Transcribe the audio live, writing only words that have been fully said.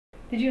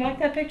Did you like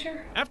that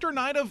picture? After a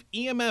night of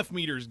EMF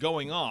meters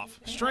going off,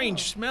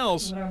 strange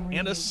smells,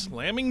 and a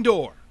slamming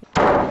door,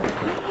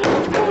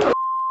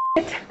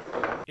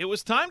 it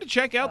was time to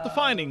check out the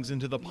findings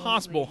into the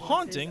possible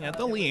haunting at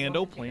the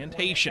Liendo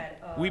Plantation.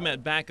 We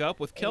met back up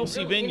with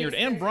Kelsey Vineyard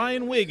and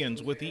Brian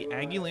Wiggins with the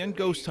Aggieland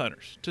Ghost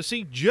Hunters to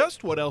see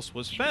just what else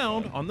was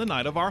found on the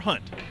night of our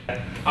hunt.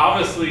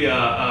 Obviously,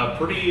 a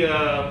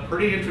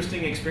pretty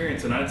interesting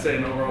experience, and I'd say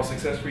an overall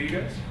success for you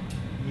guys.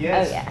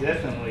 Yes, oh, yeah.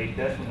 definitely.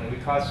 We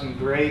caught some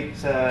great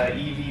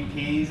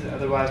EVPs,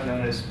 otherwise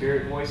known as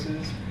spirit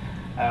voices.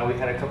 We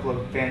had a couple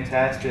of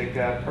fantastic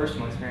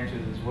personal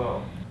experiences as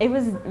well. It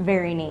was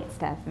very neat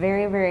stuff.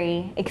 Very,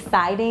 very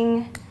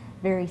exciting,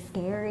 very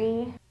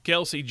scary.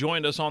 Kelsey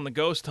joined us on the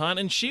ghost hunt,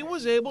 and she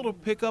was able to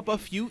pick up a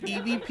few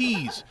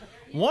EVPs.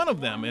 One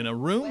of them in a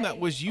room that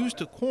was used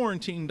to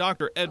quarantine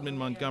Dr. Edmund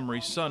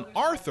Montgomery's son,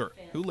 Arthur,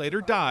 who later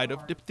died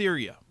of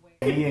diphtheria.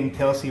 Me and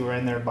Kelsey were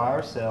in there by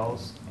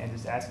ourselves and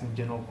just asking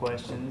general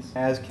questions.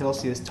 As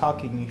Kelsey is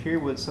talking, you hear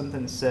what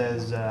something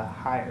says,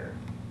 higher.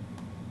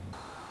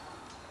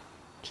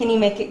 Can you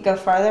make it go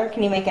farther?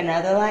 Can you make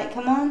another light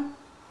come on?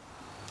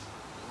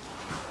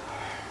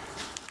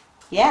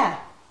 Yeah,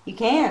 you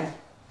can.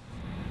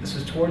 This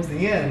was towards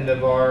the end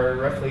of our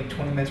roughly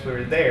 20 minutes we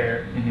were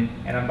there,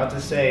 and I'm about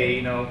to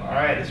say, all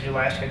right, this is your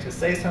last chance to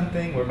say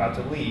something, we're about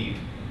to leave.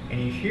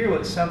 And you hear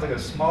what sounds like a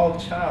small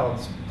child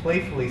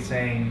playfully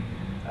saying,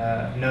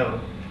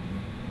 no.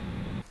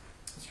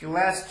 It's your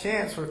last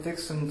chance, we're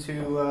fixing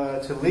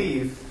to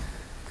leave.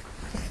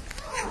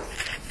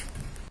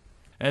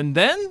 And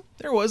then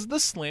there was the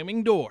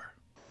slamming door.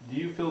 Do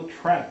you feel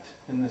trapped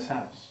in this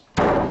house?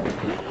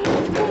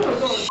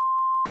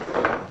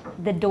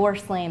 The door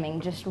slamming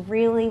just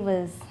really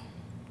was,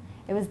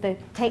 took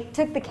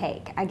the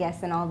cake, I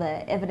guess, and all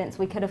the evidence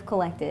we could have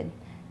collected.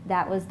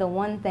 That was the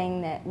one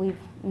thing that we've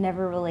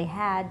never really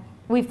had.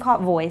 We've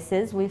caught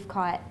voices, we've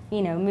caught,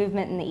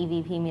 movement in the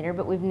EVP meter,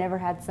 but we've never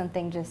had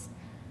something just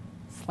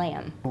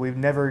slam. We've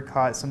never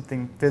caught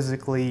something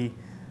physically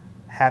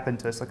happen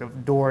to us, like a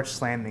door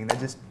slamming. That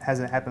just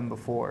hasn't happened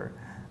before.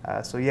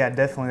 So yeah,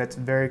 definitely that's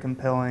very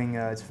compelling.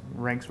 It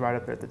ranks right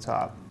up there at the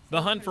top.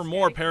 The hunt for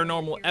more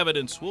paranormal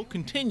evidence will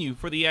continue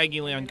for the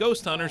Aggieland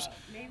Ghost Hunters,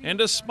 and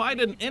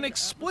despite an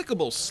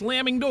inexplicable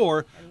slamming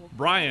door,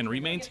 Brian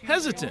remains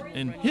hesitant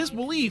in his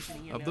belief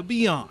of the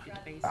beyond.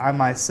 I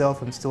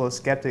myself am still a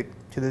skeptic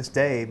to this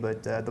day,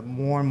 but the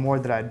more and more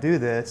that I do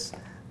this,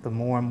 the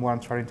more and more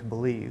I'm starting to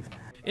believe.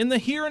 In the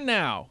here and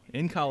now,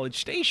 in College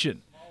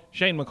Station,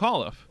 Shane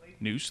McAuliffe,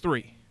 News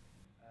 3.